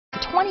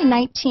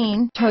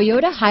2019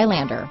 Toyota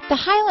Highlander. The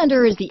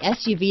Highlander is the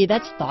SUV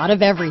that's thought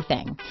of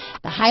everything.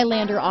 The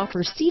Highlander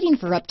offers seating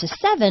for up to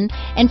 7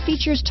 and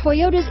features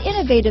Toyota's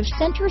innovative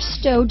center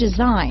stow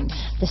design.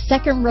 The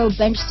second row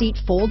bench seat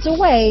folds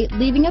away,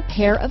 leaving a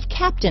pair of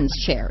captain's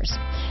chairs.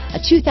 A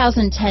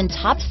 2010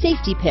 top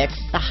safety pick,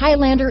 the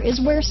Highlander is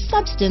where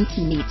substance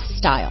meets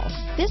style.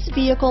 This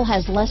vehicle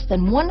has less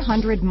than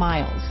 100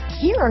 miles.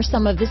 Here are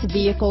some of this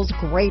vehicle's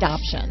great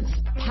options: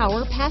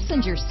 power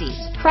passenger seat,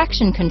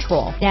 traction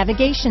control,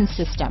 navigation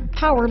system,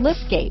 power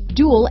liftgate,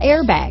 dual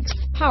airbags,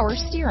 power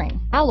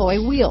steering, alloy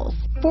wheels,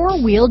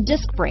 4-wheel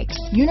disc brakes,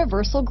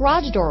 universal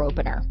garage door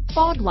opener,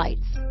 fog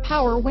lights,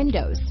 power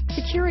windows,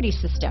 security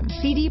system,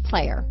 CD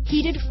player,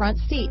 heated front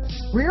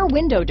seats, rear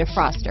window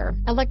defroster,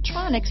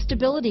 electronic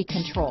stability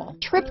control,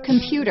 trip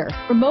computer,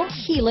 remote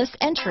keyless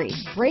entry,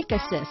 brake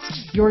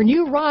assist. Your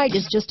new ride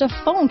is just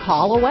a phone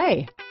call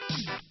away.